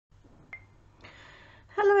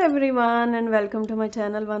everyone, and welcome to my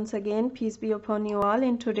channel once again. Peace be upon you all.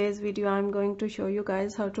 In today's video I'm going to show you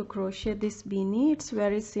guys how to crochet this beanie. It's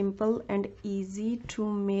very simple and easy to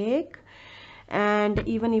make, and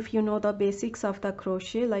even if you know the basics of the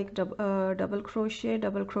crochet like double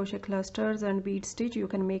crochet clusters and bead stitch, you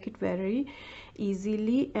can make it very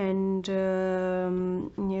easily, and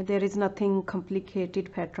yeah, there is nothing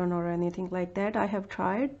complicated pattern or anything like that. I have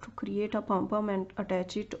tried to create a pom-pom and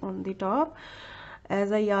attach it on the top.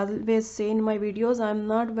 As I always say in my videos, I'm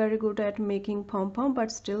not very good at making pom-pom, but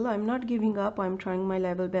still I'm not giving up. I'm trying my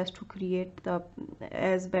level best to create the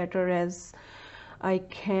as better as I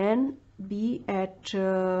can be at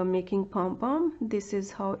making pom-pom. This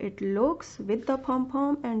is how it looks with the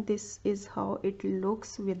pom-pom, and this is how it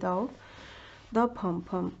looks without the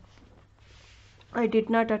pom-pom. I did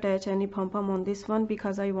not attach any pom-pom on this one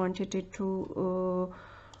because I wanted it to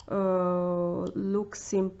look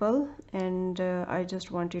simple, and I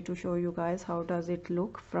just wanted to show you guys how does it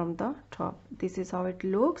look from the top. This is how it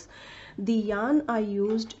looks. The yarn I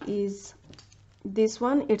used is this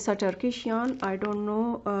one. It's a Turkish yarn. I don't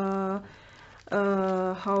know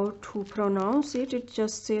how to pronounce it. It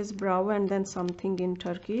just says brow and then something in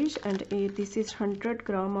Turkish, and this is 100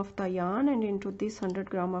 gram of the yarn, and into this 100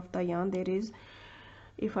 gram of the yarn there is,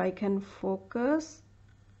 if I can focus,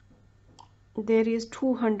 there is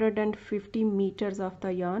 250 meters of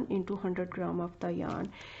the yarn into 100 gram of the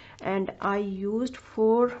yarn, and I used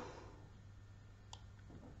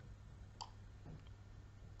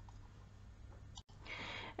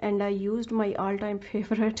my all-time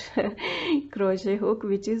favorite crochet hook,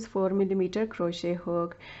 which is 4mm crochet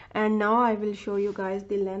hook. And now I will show you guys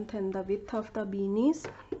the length and the width of the beanies,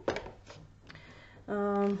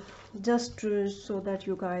 so that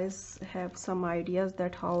you guys have some ideas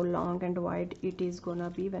that how long and wide it is gonna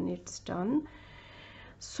be when it's done.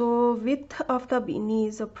 So width of the beanie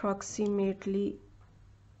is approximately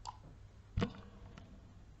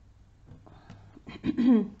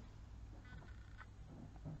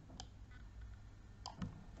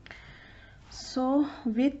so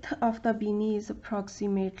width of the beanie is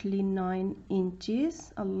approximately 9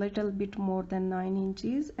 inches, a little bit more than 9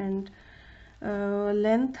 inches, and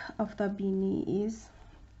length of the beanie is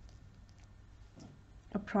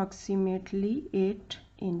approximately 8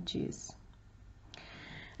 inches.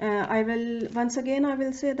 I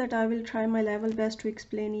will say that I will try my level best to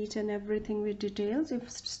explain each and everything with details.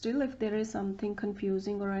 If there is something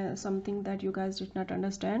confusing or something that you guys did not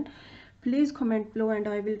understand, please comment below, and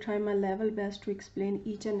I will try my level best to explain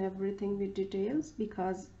each and everything with details,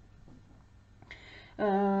 because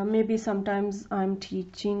maybe sometimes when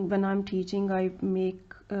I'm teaching I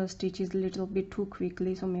make stitches a little bit too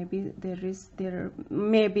quickly, so maybe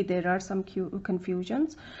there are some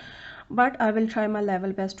confusions, but I will try my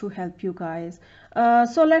level best to help you guys.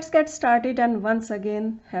 So let's get started, and once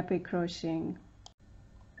again, happy crocheting.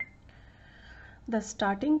 The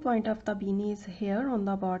starting point of the beanie is here on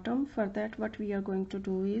the bottom. For that, what we are going to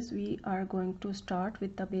do is we are going to start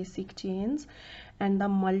with the basic chains, and the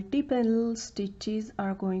multiple stitches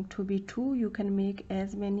are going to be 2. You can make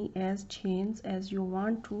as many as chains as you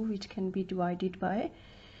want to, which can be divided by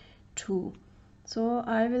 2. So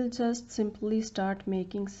I will just simply start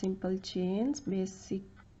making simple chains, basic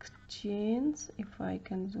chains, if I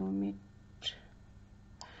can zoom it,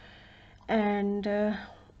 and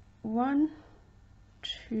 1,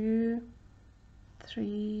 2,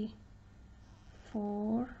 3,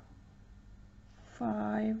 4,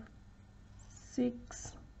 5,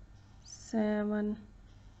 6, 7,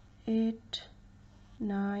 8,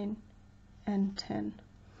 9, and 10.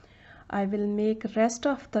 I will make rest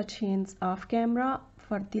of the chains off camera.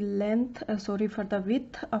 For the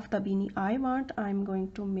width of the beanie I'm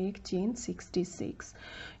going to make chain 66.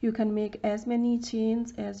 You can make as many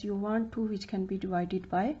chains as you want to, which can be divided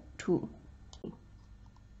by 2.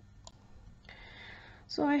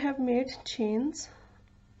 So I have made chains,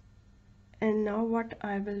 and now what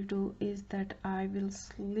I will do is that I will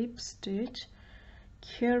slip stitch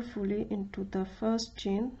carefully into the first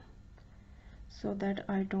chain so that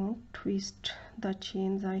I don't twist the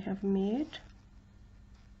chains I have made,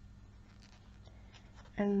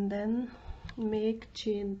 and then make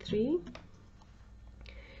chain 3,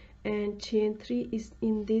 and chain 3 is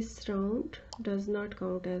in this round, does not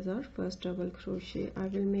count as our first double crochet. I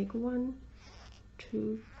will make 1,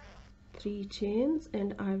 2, 3 chains,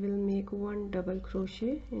 and I will make 1 double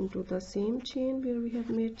crochet into the same chain where we have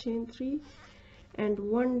made chain 3, and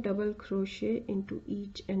 1 double crochet into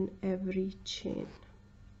each and every chain.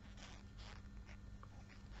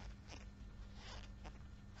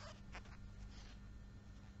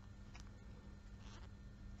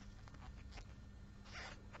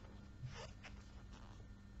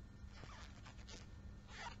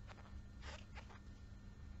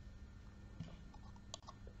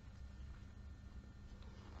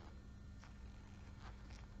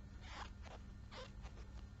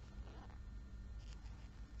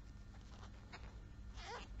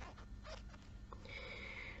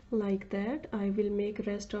 like that. I will make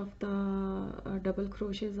rest of the double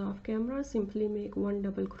crochets off camera. Simply make one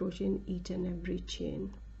double crochet in each and every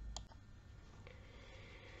chain.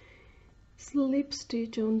 Slip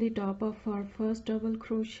stitch on the top of our first double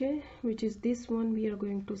crochet, which is this one. We are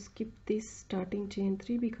going to skip this starting chain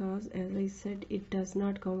 3 because, as I said, it does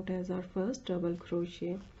not count as our first double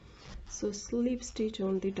crochet. So slip stitch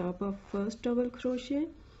on the top of first double crochet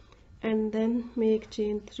and then make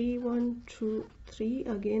chain 3, 1, 2, 3.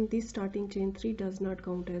 Again, this starting chain 3 does not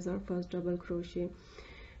count as our first double crochet.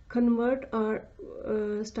 Convert our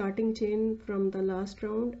starting chain from the last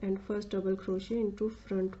round and first double crochet into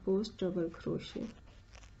front post double crochet.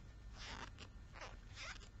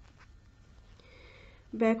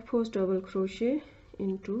 Back post double crochet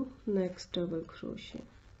into next double crochet.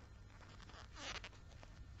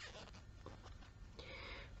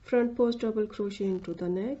 Front post double crochet into the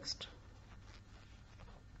next.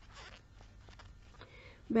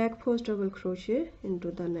 Back post double crochet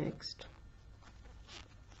into the next.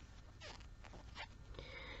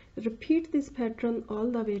 Repeat this pattern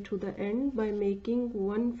all the way to the end by making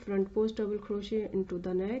one front post double crochet into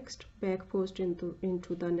the next, back post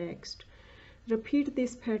into the next. Repeat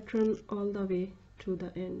this pattern all the way to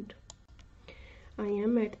the end. I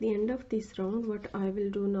am at the end of this round. What I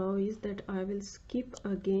will do now is that I will skip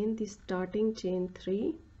again the starting chain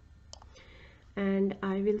 3 and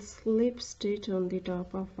I will slip stitch on the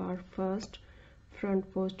top of our first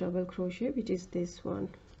front post double crochet, which is this one.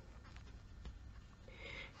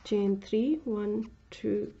 Chain 3, 1,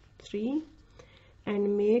 2, 3,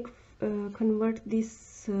 and make convert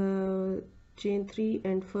this chain 3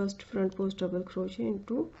 and first front post double crochet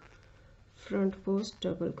into front post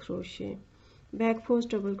double crochet. Back post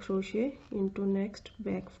double crochet into next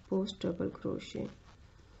back post double crochet.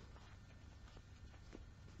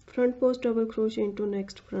 Front post double crochet into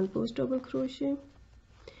next front post double crochet.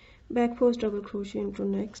 Back post double crochet into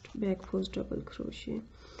next back post double crochet.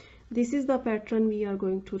 This is the pattern we are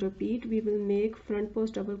going to repeat. We will make front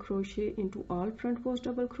post double crochet into all front post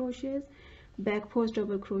double crochets, back post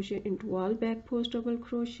double crochet into all back post double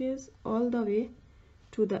crochets all the way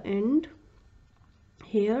to the end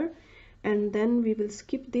here, and then we will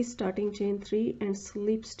skip this starting chain 3 and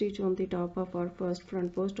slip stitch on the top of our first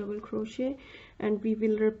front post double crochet, and we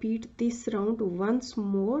will repeat this round once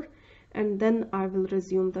more, and then I will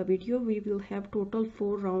resume the video. We will have total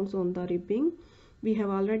 4 rounds on the ribbing. We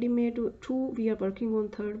have already made 2. We are working on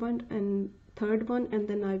third one, and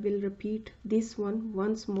then I will repeat this one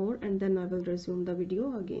once more, and then I will resume the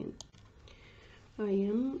video again. I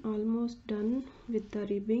am almost done with the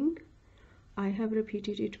ribbing. I have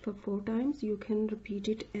repeated it for 4 times. You can repeat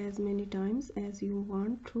it as many times as you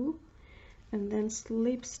want to, and then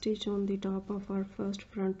slip stitch on the top of our first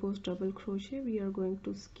front post double crochet. We are going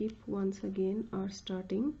to skip once again our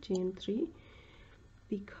starting chain 3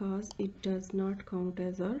 because it does not count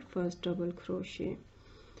as our first double crochet.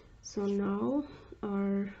 So now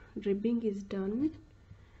our ribbing is done.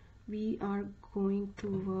 We are going to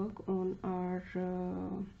work on our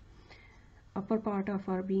upper part of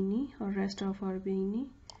our beanie or rest of our beanie.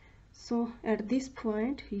 So at this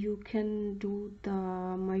point you can do the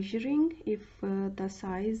measuring. If the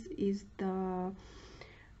size is the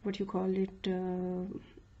what you call it,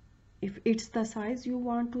 if it's the size you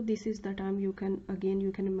want to, this is the time you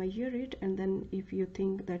can measure it, and then if you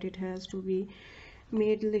think that it has to be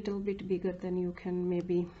made a little bit bigger, then you can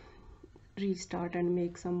maybe restart and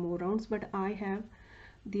make some more rounds. But I have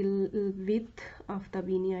the width of the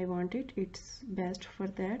beanie I want it's best for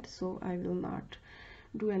that, so I will not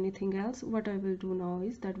do anything else. What I will do now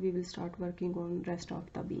is that we will start working on rest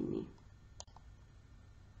of the beanie.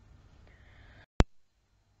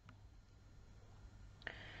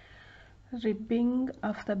 Ribbing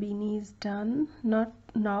of the beanie is done.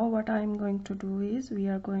 Now what I am going to do is we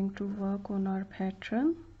are going to work on our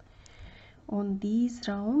pattern on these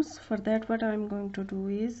rounds. For that, what I am going to do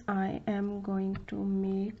is I am going to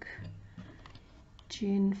make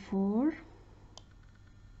chain 4,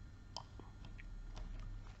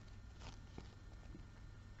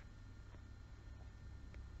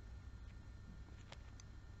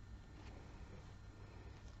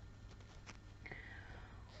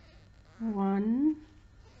 one,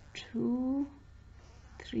 2,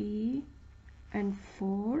 3 and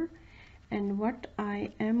 4, and what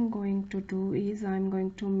I am going to do is I'm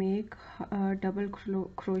going to make a double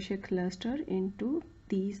crochet cluster into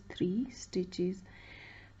these 3 stitches.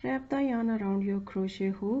 Wrap the yarn around your crochet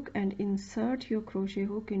hook and insert your crochet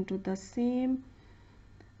hook into the same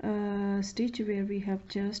stitch where we have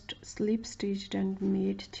just slip stitched and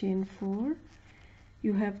made chain 4.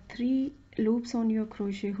 You have 3 loops on your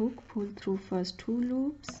crochet hook, pull through first 2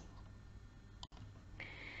 loops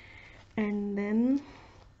and then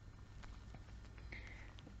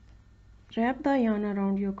wrap the yarn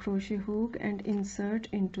around your crochet hook and insert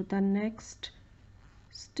into the next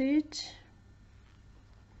stitch.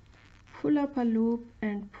 Pull up a loop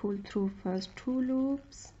and pull through first 2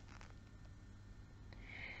 loops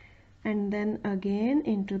and then again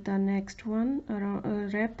into the next one.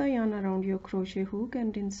 Wrap the yarn around your crochet hook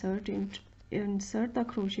and insert the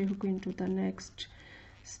crochet hook into the next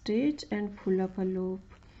stitch and pull up a loop.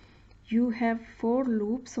 You have 4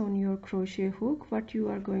 loops on your crochet hook. What you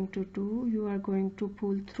are going to do, you are going to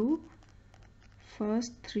pull through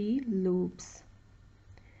first 3 loops.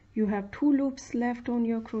 You have 2 loops left on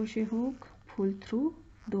your crochet hook, pull through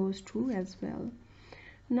those 2 as well.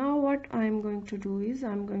 Now what I am going to do is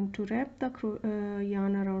I am going to wrap the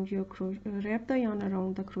yarn around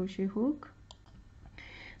the crochet hook.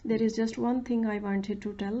 There is just one thing I wanted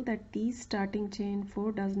to tell, that these starting chain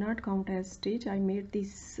 4 does not count as stitch. I made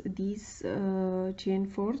these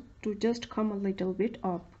chain 4 to just come a little bit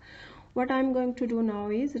up. What I am going to do now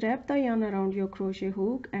is wrap the yarn around your crochet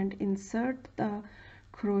hook and insert the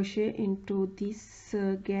crochet into this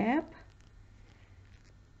gap.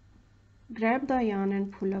 Grab the yarn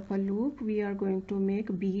and pull up a loop. We are going to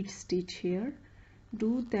make bead stitch here.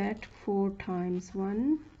 Do that 4 times.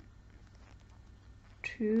 1,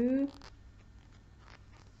 2,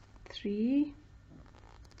 3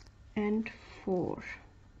 and 4.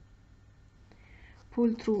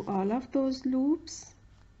 Pull through all of those loops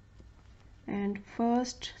and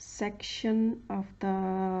first section of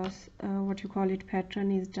the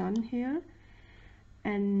pattern is done here.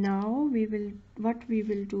 And now what we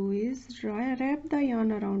will do is wrap the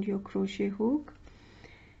yarn around your crochet hook,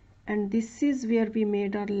 and this is where we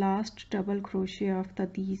made our last double crochet after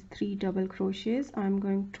these 3 double crochets. I'm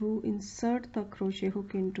going to insert the crochet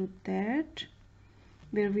hook into that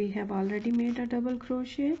where we have already made a double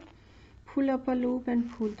crochet. Pull up a loop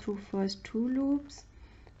and pull through first 2 loops.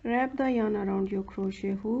 Wrap the yarn around your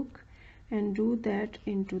crochet hook and do that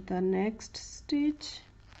into the next stitch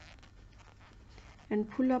and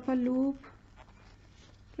pull up a loop.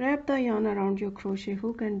 Wrap the yarn around your crochet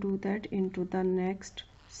hook and do that into the next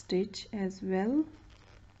stitch as well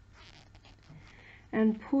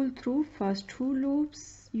and pull through first 2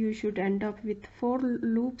 loops. You should end up with 4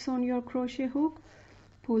 loops on your crochet hook.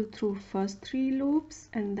 Pull through first 3 loops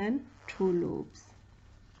and then 2 loops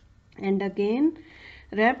and again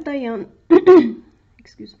wrap the yarn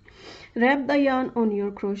wrap the yarn on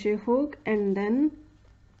your crochet hook and then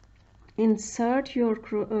insert your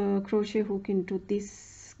crochet hook into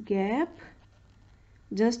this gap.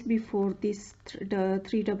 Just before this the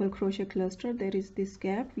 3 double crochet cluster, there is this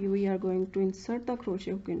gap. We are going to insert the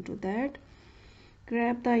crochet hook into that.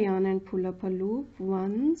 Grab the yarn and pull up a loop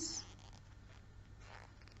once,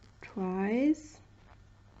 twice,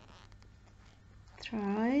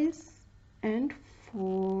 thrice and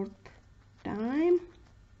 4th time.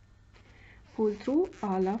 Pull through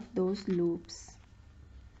all of those loops.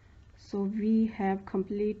 So we have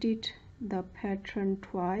completed the pattern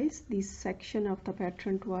twice, this section of the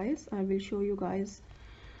pattern twice. I will show you guys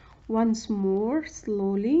once more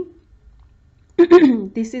slowly.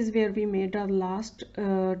 This is where we made our last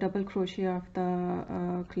double crochet of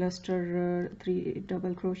the cluster 3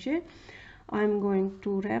 double crochet. I'm going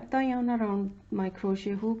to wrap the yarn around my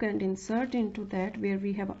crochet hook and insert into that where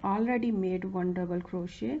we have already made 1 double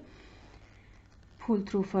crochet. Pull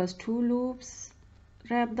through first 2 loops.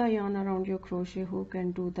 Wrap the yarn around your crochet hook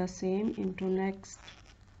and do the same into next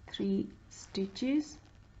 3 stitches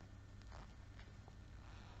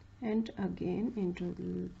and again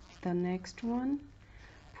into the next one.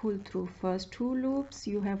 Pull through first 2 loops.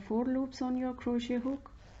 You have 4 loops on your crochet hook.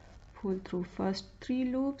 Pull through first 3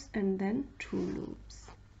 loops and then 2 loops.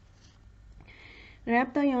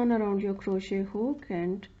 Wrap the yarn around your crochet hook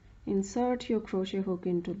and insert your crochet hook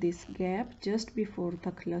into this gap just before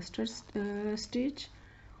the cluster stitch.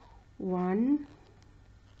 1,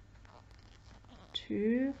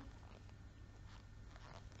 2,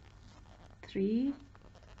 3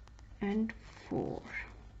 and 4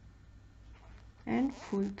 and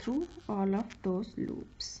pull through all of those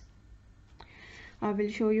loops. I will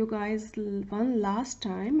show you guys one last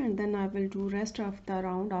time and then I will do rest of the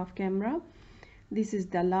round off camera. This is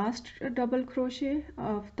the last double crochet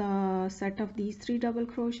of the set of these 3 double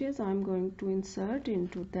crochets. I'm going to insert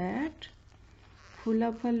into that, pull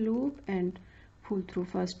up a loop and pull through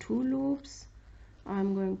first 2 loops.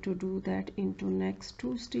 I'm going to do that into next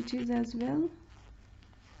 2 stitches as well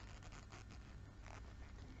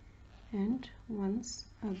and once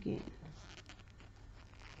again.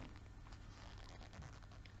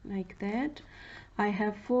 like that. I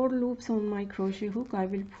have 4 loops on my crochet hook. I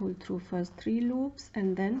will pull through first 3 loops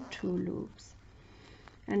and then 2 loops.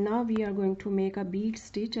 And now we are going to make a bead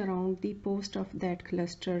stitch around the post of that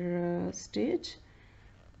cluster stitch.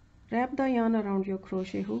 Wrap the yarn around your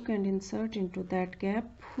crochet hook and insert into that gap.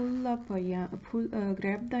 Pull up a yarn,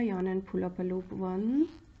 grab the yarn and pull up a loop. 1,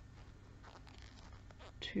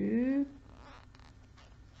 2,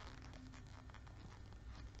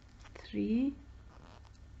 3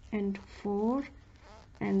 and 4,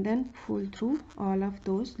 and then pull through all of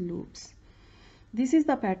those loops. This is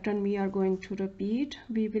the pattern we are going to repeat.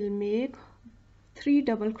 We will make 3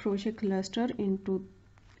 double crochet cluster into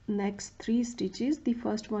next 3 stitches. The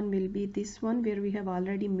first one will be this one, where we have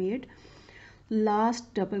already made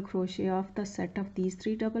last double crochet of the set of these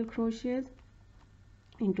 3 double crochets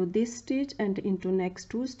into this stitch, and into next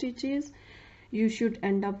 2 stitches you should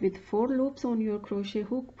end up with 4 loops on your crochet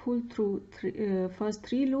hook. Pull through first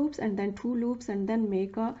 3 loops and then 2 loops, and then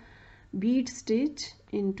make a bead stitch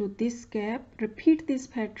into this gap. Repeat this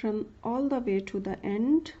pattern all the way to the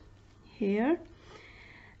end here,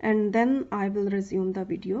 and then I will resume the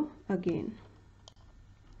video again.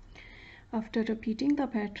 After repeating the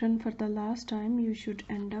pattern for the last time, you should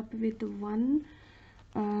end up with 1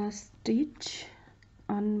 stitch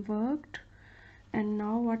unworked. And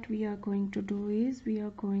now what we are going to do is we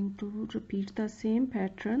are going to repeat the same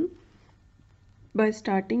pattern by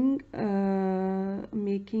starting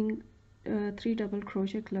making 3 double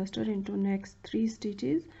crochet cluster into next 3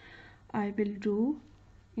 stitches. I will do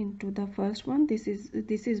into the first one. This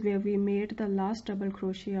is where we made the last double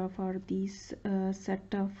crochet of our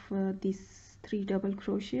set of these 3 double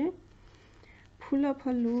crochet. Pull up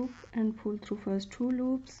a loop and pull through first 2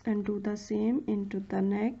 loops, and do the same into the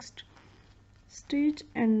next stitch.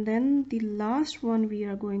 And then the last one we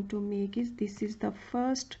are going to make is, this is the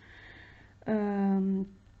first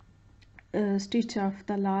stitch of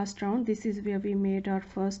the last round. This is where we made our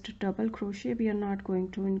first double crochet. We are not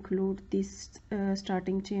going to include this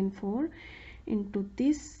starting chain 4 into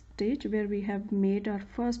this stitch where we have made our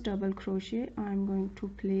first double crochet. I am going to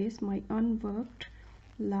place my unworked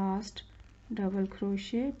last double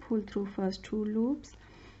crochet, pull through first 2 loops.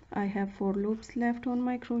 I have 4 loops left on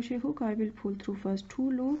my crochet hook. I will pull through first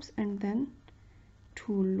 2 loops and then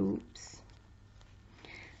 2 loops,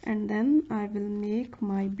 and then I will make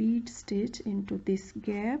my bead stitch into this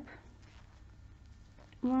gap.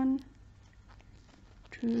 1,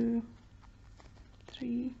 2,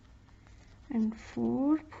 3 and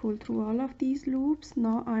 4. Pull through all of these loops.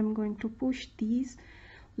 Now I'm going to push these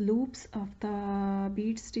loops of the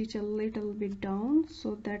bead stitch a little bit down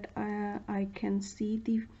so that I can see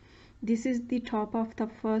this is the top of the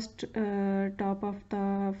first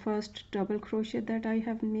double crochet that I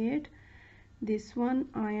have made. This one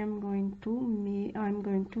I'm going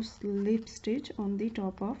to slip stitch on the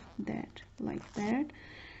top of that, like that.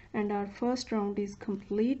 And our first round is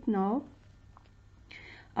complete. Now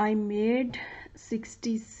I made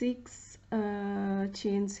 66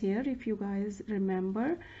 chains here, if you guys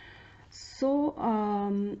remember. So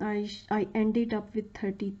I ended up with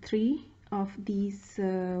 33 of these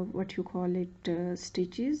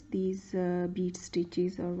stitches, these bead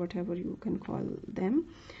stitches, or whatever you can call them.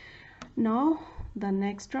 Now the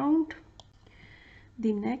next round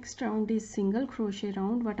is single crochet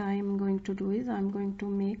round. What I am going to do is I'm going to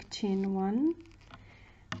make chain 1,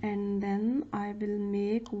 and then I will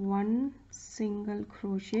make 1 single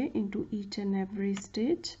crochet into each and every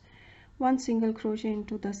stitch. 1 single crochet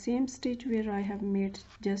into the same stitch where I have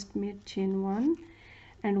just made chain 1,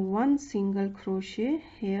 and 1 single crochet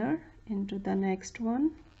here into the next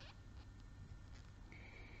one.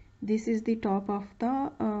 This is the top of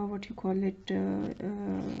the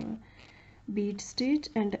bead stitch.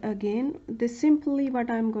 And again, simply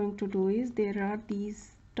what I'm going to do is, there are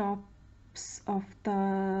these tops of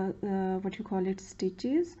the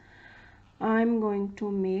stitches. I'm going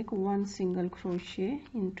to make 1 single crochet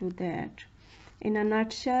into that. In a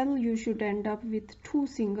nutshell, you should end up with 2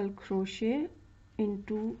 single crochet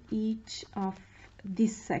into each of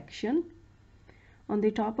this section. On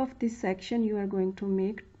the top of this section, you are going to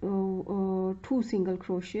make 2 single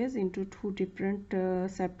crochets into 2 different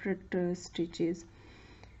separate stitches.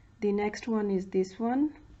 The next one is this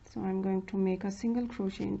one, so I'm going to make a single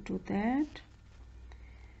crochet into that.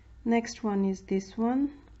 Next one is this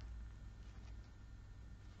one,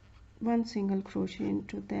 1 single crochet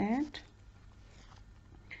into that.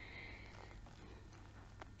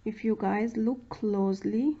 If you guys look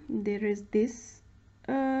closely, there is this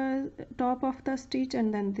top of the stitch,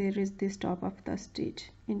 and then there is this top of the stitch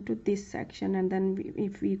into this section. And then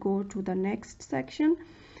if we go to the next section,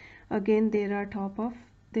 again there are top of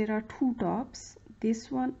there are two tops,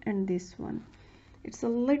 this one and this one. It's a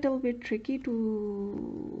little bit tricky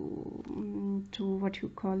to what you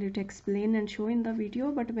call it, explain and show in the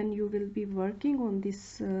video, but when you will be working on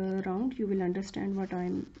this round, you will understand what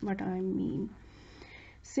I mean.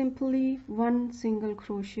 Simply one single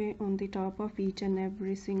crochet on the top of each and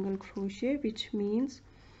every single crochet, which means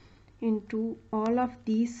into all of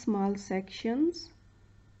these small sections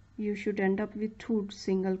you should end up with 2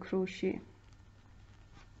 single crochet.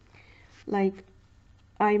 Like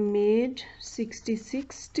I made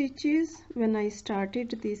 66 stitches when I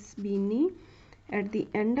started this beanie. At the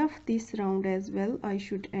end of this round as well, I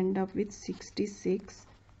should end up with 66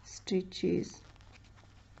 stitches.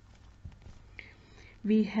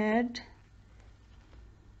 We had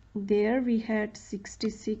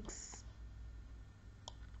 66.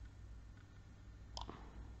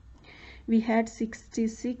 We had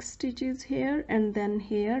 66 stitches here, and then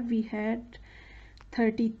here we had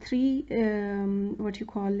 33 what you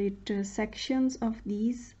call it, sections of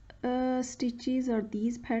these stitches or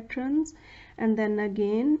these patterns, and then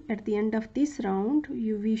again at the end of this round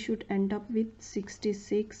we should end up with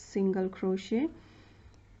 66 single crochet,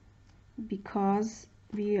 because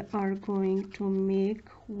we are going to make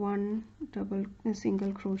one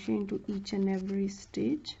single crochet into each and every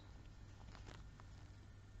stitch.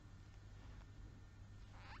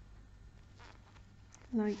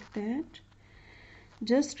 Like that.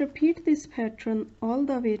 Just repeat this pattern all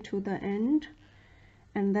the way to the end,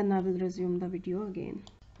 and then I will resume the video again.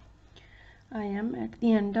 I am at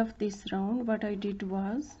the end of this round. What I did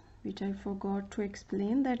was, which I forgot to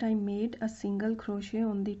explain, that I made a single crochet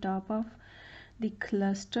on the top of the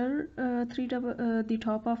cluster the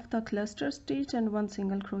top of the cluster stitch, and one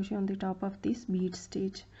single crochet on the top of this bead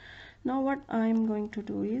stitch. Now what I am going to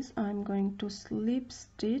do is I'm going to slip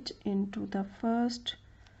stitch into the first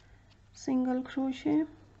single crochet,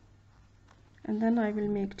 and then I will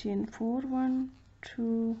make chain 4, 1,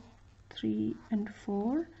 2, 3 and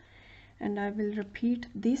 4, and I will repeat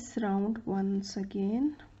this round once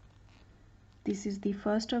again. This is the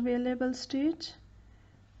first available stitch,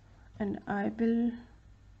 and I will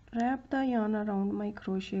wrap the yarn around my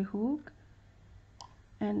crochet hook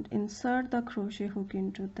and insert the crochet hook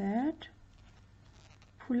into that,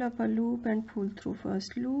 pull up a loop and pull through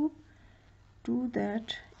first loop. Do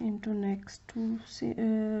that into next 2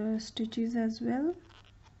 stitches as well.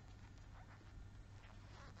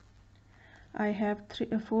 I have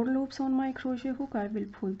 4 loops on my crochet hook. I will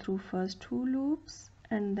pull through first 2 loops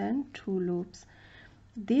and then 2 loops.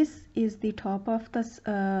 This is the top of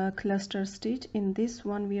the cluster stitch. In this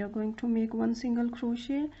one we are going to make one single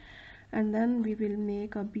crochet, and then we will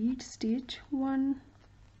make a bead stitch 1,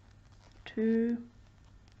 2,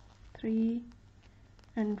 3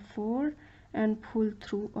 and 4, and pull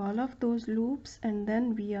through all of those loops, and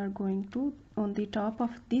then we are going to, on the top of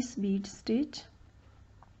this bead stitch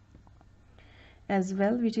as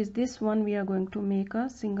well, which is this one, we are going to make a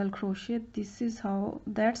single crochet.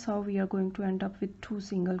 That's how we are going to end up with 2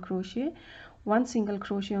 single crochet, one single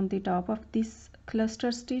crochet on the top of this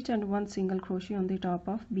cluster stitch and one single crochet on the top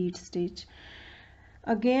of bead stitch.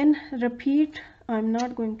 Again repeat. I'm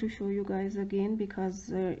not going to show you guys again because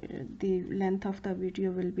the length of the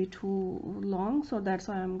video will be too long, so that's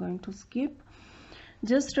why I'm going to skip.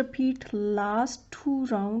 Just repeat last 2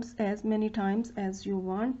 rounds as many times as you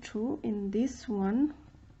want to. In this one,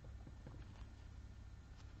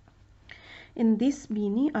 in this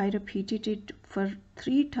beanie, I repeated it for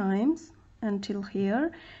 3 times until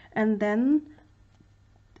here, and then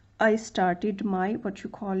I started my what you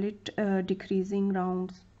call it decreasing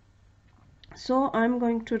rounds. So I'm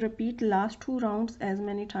going to repeat last 2 rounds as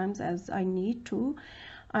many times as I need to,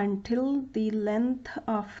 until the length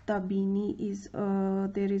of the beanie is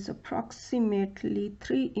there is approximately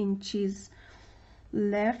 3 inches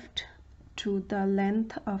left to the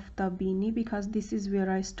length of the beanie, because this is where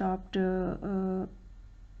I stopped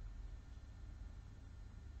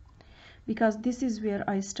because this is where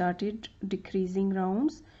I started decreasing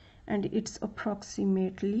rounds, and it's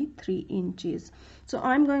approximately 3 inches. So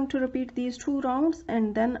I'm going to repeat these 2 rounds,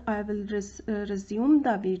 and then I will resume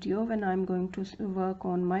the video when I'm going to work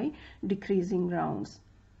on my decreasing rounds.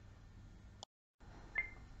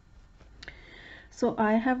 So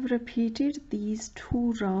I have repeated these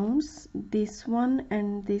 2 rounds, this one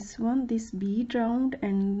and this one, this bead round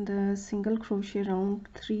and the single crochet round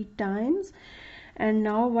 3 times. And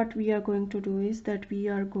now what we are going to do is that we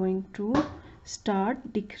are going to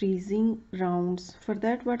start decreasing rounds. For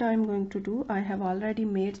that, what I am going to do, I have already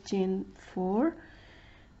made chain 4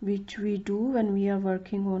 which we do when we are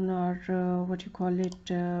working on our what you call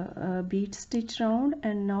it bead stitch round.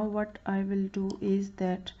 And now what I will do is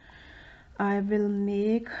that I will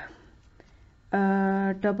make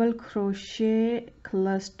a double crochet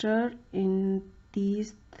cluster in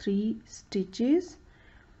these 3 stitches.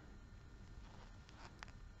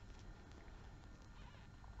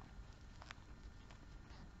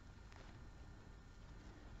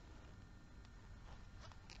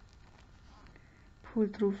 Pull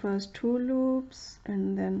through first 2 loops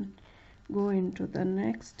and then go into the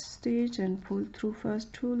next stitch and pull through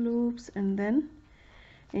first 2 loops and then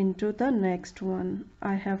into the next one.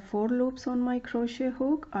 I have 4 loops on my crochet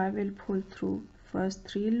hook. I will pull through first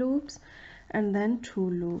 3 loops and then 2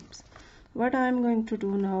 loops. What I am going to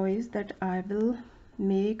do now is that I will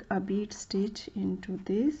make a bead stitch into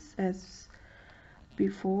this as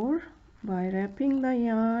before by wrapping the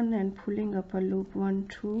yarn and pulling up a loop 1,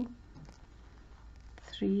 2,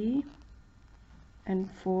 3 and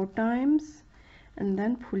 4 times and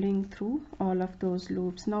then pulling through all of those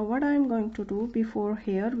loops. Now what I am going to do, before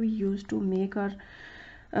here we used to make our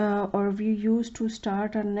we used to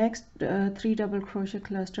start our next 3 double crochet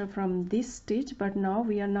cluster from this stitch, but now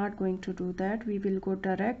we are not going to do that. We will go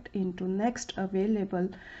direct into next available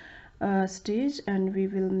stitch and we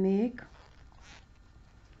will make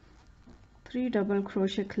 3 double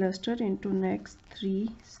crochet cluster into next 3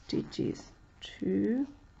 stitches, 2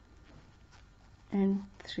 and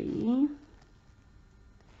 3,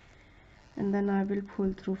 and then I will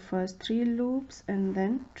pull through first 3 loops and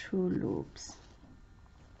then 2 loops,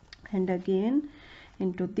 and again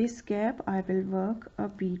into this gap I will work a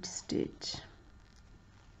bead stitch,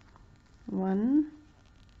 1,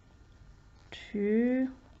 2,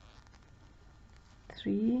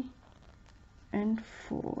 3 and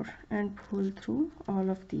 4 and pull through all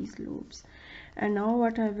of these loops. And now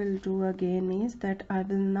what I will do again is that I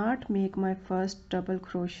will not make my first double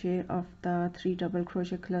crochet of the 3 double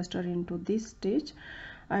crochet cluster into this stitch.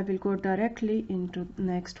 I will go directly into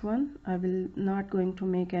next one. I will not going to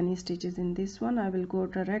make any stitches in this one. I will go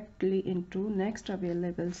directly into next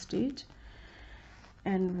available stitch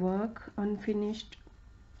and work unfinished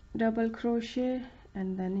double crochet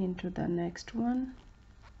and then into the next one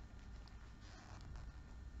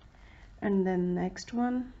and then next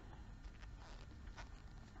one,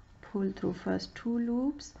 pull through first 2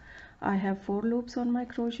 loops. I have 4 loops on my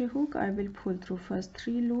crochet hook. I will pull through first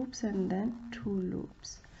 3 loops and then 2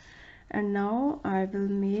 loops, and now I will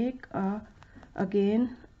make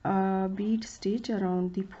again a bead stitch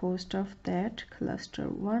around the post of that cluster,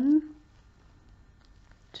 1,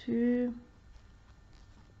 2,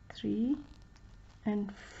 3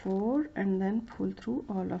 and 4, and then pull through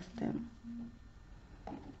all of them.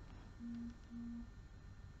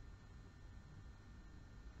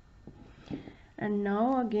 And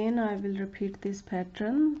now again I will repeat this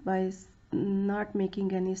pattern by not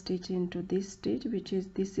making any stitch into this stitch,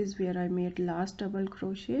 this is where I made last double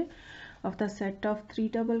crochet of the set of 3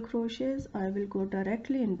 double crochets. I will go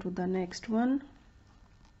directly into the next one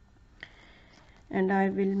and I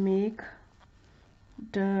will make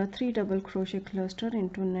the 3 double crochet cluster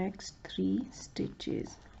into next 3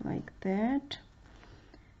 stitches like that.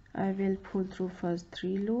 I will pull through first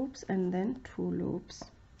 3 loops and then 2 loops.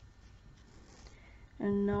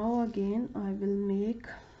 And now again I will make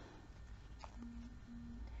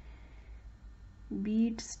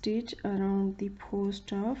bead stitch around the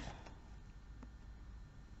post of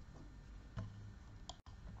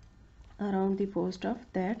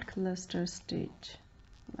that cluster stitch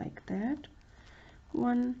like that,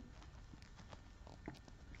 1,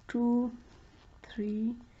 2,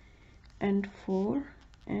 3 and 4,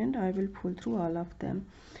 and I will pull through all of them.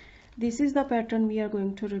 This is the pattern we are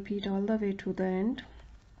going to repeat all the way to the end.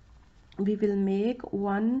 We will make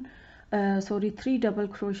 3 double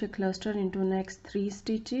crochet cluster into next 3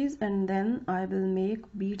 stitches and then I will make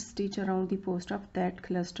bead stitch around the post of that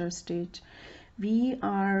cluster stitch. We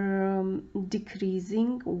are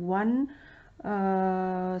decreasing 1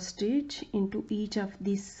 stitch into each of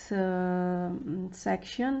this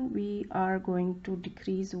section. We are going to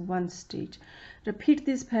decrease 1 stitch. Repeat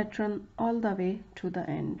this pattern all the way to the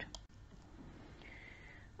end.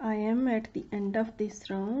 I am at the end of this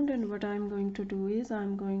round, and what I'm going to do is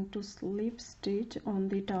I'm going to slip stitch on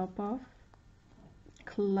the top of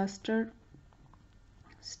cluster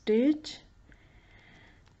stitch.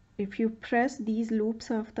 If you press these loops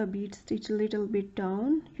of the bead stitch a little bit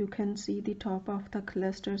down, you can see the top of the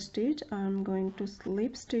cluster stitch. I'm going to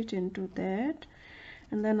slip stitch into that,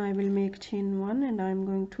 and then I will make chain 1, and I'm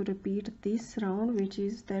going to repeat this round, which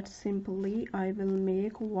is that simply I will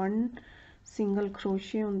make 1 single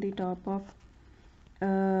crochet on the top of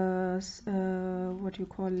what you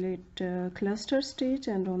call it, cluster stitch,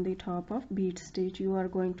 and on the top of bead stitch. You are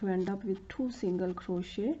going to end up with 2 single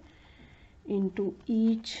crochet into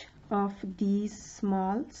each of these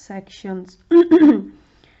small sections.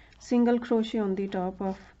 Single crochet on the top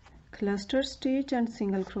of cluster stitch and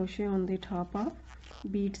single crochet on the top of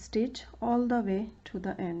bead stitch all the way to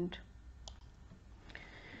the end.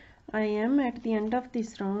 I am at the end of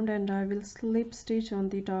this round, and I will slip stitch on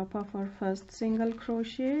the top of our first single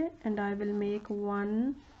crochet, and I will make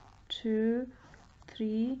 1, 2,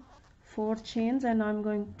 3, 4 chains, and I'm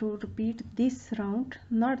going to repeat this round,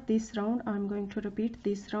 not this round, I'm going to repeat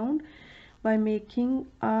this round by making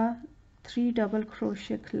a 3 double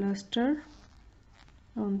crochet cluster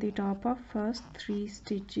on the top of first 3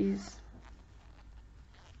 stitches.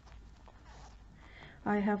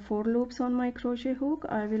 I have 4 loops on my crochet hook.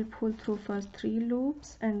 I will pull through first 3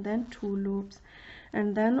 loops and then 2 loops,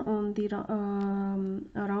 and then on the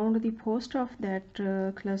around the post of that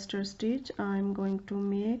cluster stitch I'm going to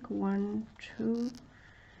make 1, 2,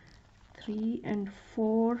 3 and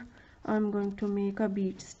 4. I'm going to make a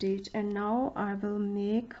bead stitch, and now I will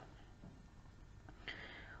make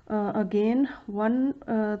again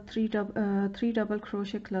 3 double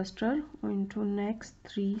crochet cluster into next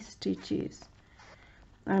 3 stitches.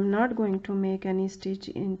 I'm not going to make any stitch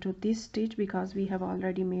into this stitch because we have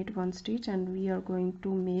already made 1 stitch, and we are going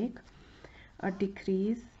to make a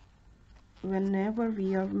decrease whenever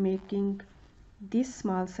we are making this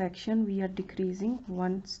small section. We are decreasing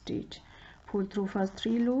 1 stitch. Pull through first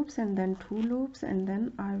 3 loops and then 2 loops, and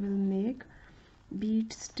then I will make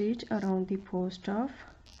bead stitch around the post of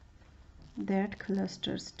that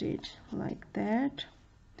cluster stitch like that.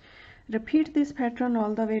 Repeat this pattern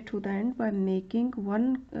all the way to the end by making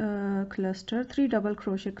 1 cluster, 3 double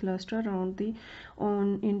crochet cluster around the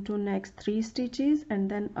into next 3 stitches,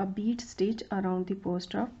 and then a bead stitch around the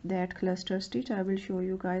post of that cluster stitch. I will show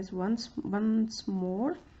you guys once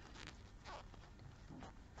more.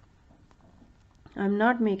 I'm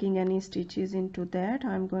not making any stitches into that.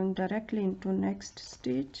 I'm going directly into next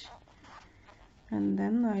stitch, and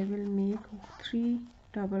then I will make 3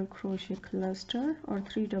 double crochet cluster or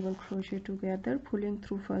 3 double crochet together, pulling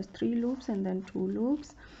through first 3 loops and then 2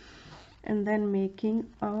 loops, and then making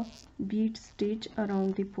a bead stitch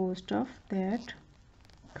around the post of that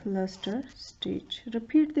cluster stitch.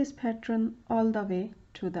 Repeat this pattern all the way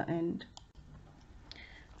to the end.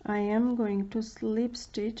 I am going to slip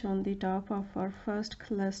stitch on the top of our first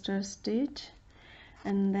cluster stitch,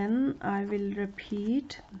 and then I will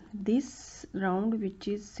repeat this round, which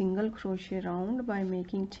is single crochet round, by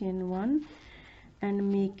making chain 1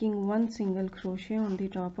 and making 1 single crochet on the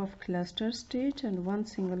top of cluster stitch and 1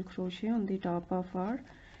 single crochet on the top of our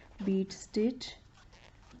bead stitch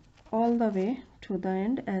all the way to the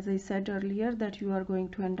end. As I said earlier, that you are going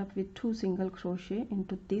to end up with 2 single crochet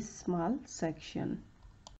into this small section.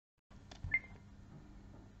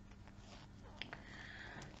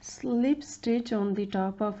 Slip stitch on the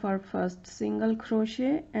top of our first single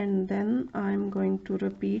crochet, and then I'm going to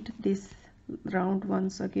repeat this round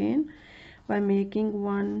once again by making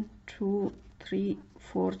 1, 2, 3,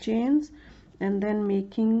 4 chains, and then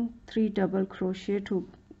making 3 double crochet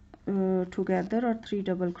together, or 3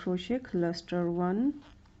 double crochet cluster. 1,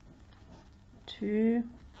 2,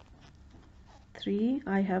 3.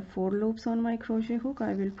 I have 4 loops on my crochet hook.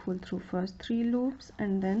 I will pull through first 3 loops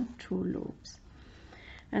and then 2 loops,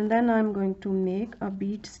 and then I'm going to make a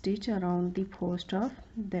bead stitch around the post of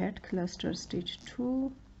that cluster stitch.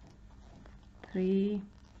 2, 3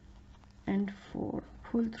 and 4.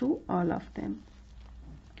 Pull through all of them.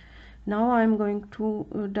 Now I'm going to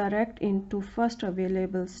direct into first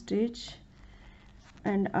available stitch,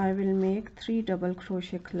 and I will make 3 double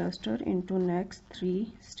crochet cluster into next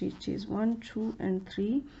 3 stitches. 1, 2 and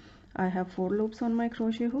 3. I have 4 loops on my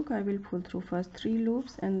crochet hook. I will pull through first 3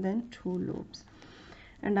 loops and then 2 loops,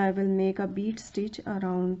 and I will make a bead stitch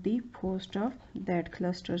around the post of that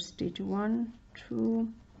cluster stitch. 1, 2,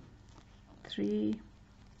 3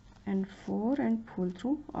 and 4, and pull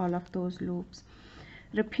through all of those loops.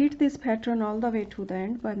 Repeat this pattern all the way to the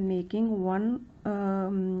end by making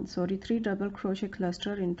 3 double crochet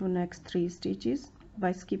cluster into next 3 stitches.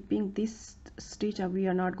 By skipping this stitch, we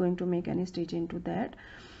are not going to make any stitch into that,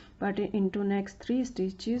 but into next 3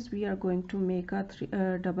 stitches we are going to make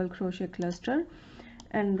a double crochet cluster,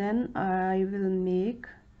 and then I will make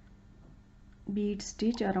bead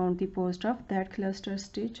stitch around the post of that cluster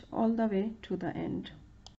stitch all the way to the end.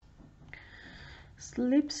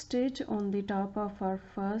 Slip stitch on the top of our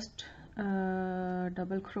first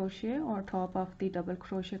double crochet, or top of the double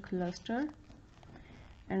crochet cluster,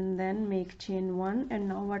 and then make chain 1. And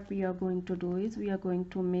now what we are going to do is we are going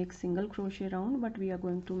to make single crochet round, but we are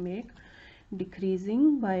going to make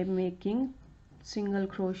decreasing by making single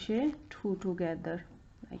crochet 2 together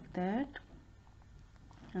like that,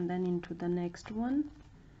 and then into the next one,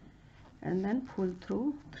 and then pull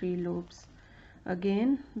through 3 loops.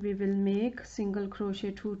 Again we will make single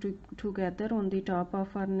crochet 2 together on the top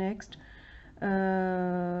of our next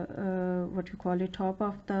what you call it, top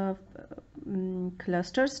of the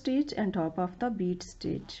cluster stitch and top of the bead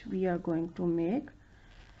stitch. We are going to make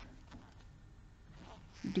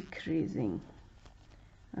decreasing.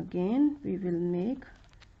 Again we will make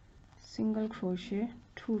single crochet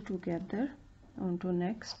 2 together onto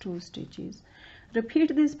next 2 stitches.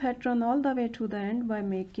 Repeat this pattern all the way to the end by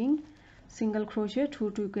making single crochet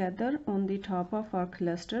 2 together on the top of our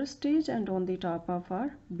cluster stitch and on the top of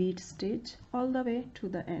our bead stitch all the way to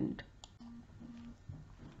the end.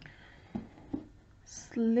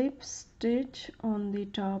 Slip stitch on the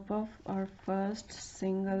top of our first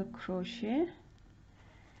single crochet,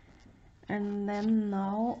 and then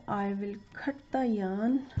now I will cut the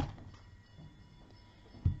yarn.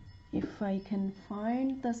 If I can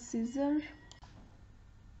find the scissor,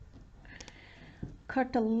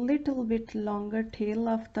 cut a little bit longer tail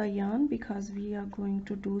of the yarn because we are going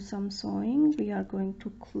to do some sewing. We are going to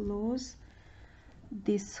close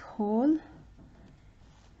this hole,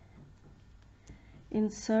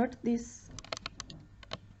 insert this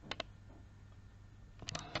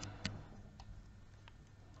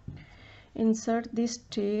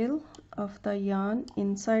tail of the yarn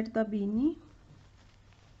inside the beanie,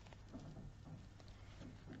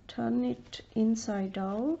 turn it inside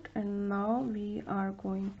out, and now we are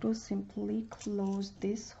going to simply close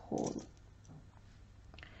this hole.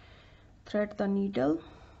 Thread the needle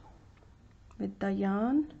with the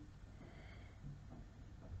yarn,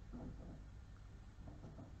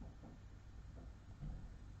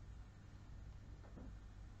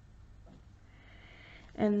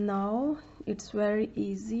 and now it's very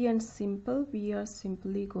easy and simple. We are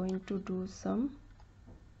simply going to do some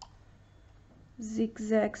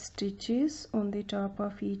zigzag stitches on the top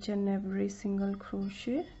of each and every single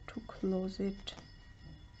crochet to close it.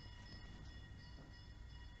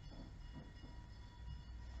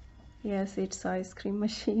 Yes, it's ice cream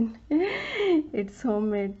machine. It's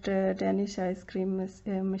homemade Danish ice cream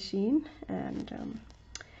machine, and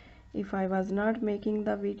if I was not making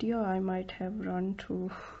the video I might have run to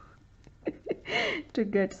to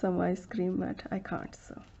get some ice cream, but I can't,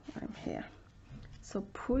 so I'm here. So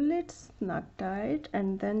pull it snug tight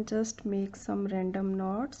and then just make some random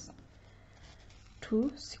knots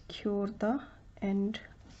to secure the end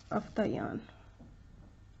of the yarn.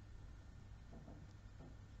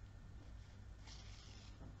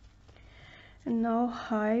 And now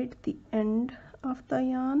hide the end of the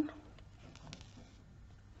yarn.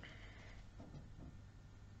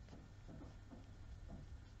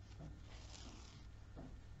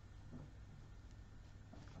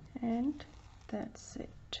 And that's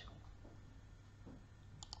it.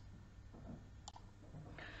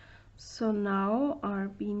 So now our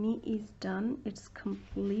beanie is done. It's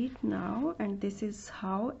complete now, and this is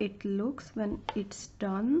how it looks when it's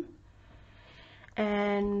done.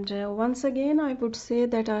 And once again I would say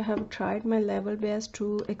that I have tried my level best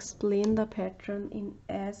to explain the pattern in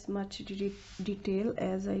as much detail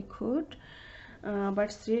as I could.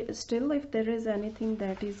 But still, if there is anything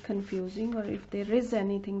that is confusing, or if there is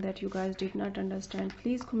anything that you guys did not understand,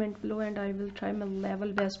 please comment below and I will try my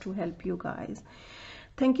level best to help you guys.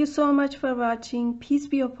 Thank you so much for watching. Peace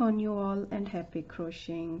be upon you all and happy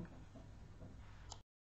crocheting.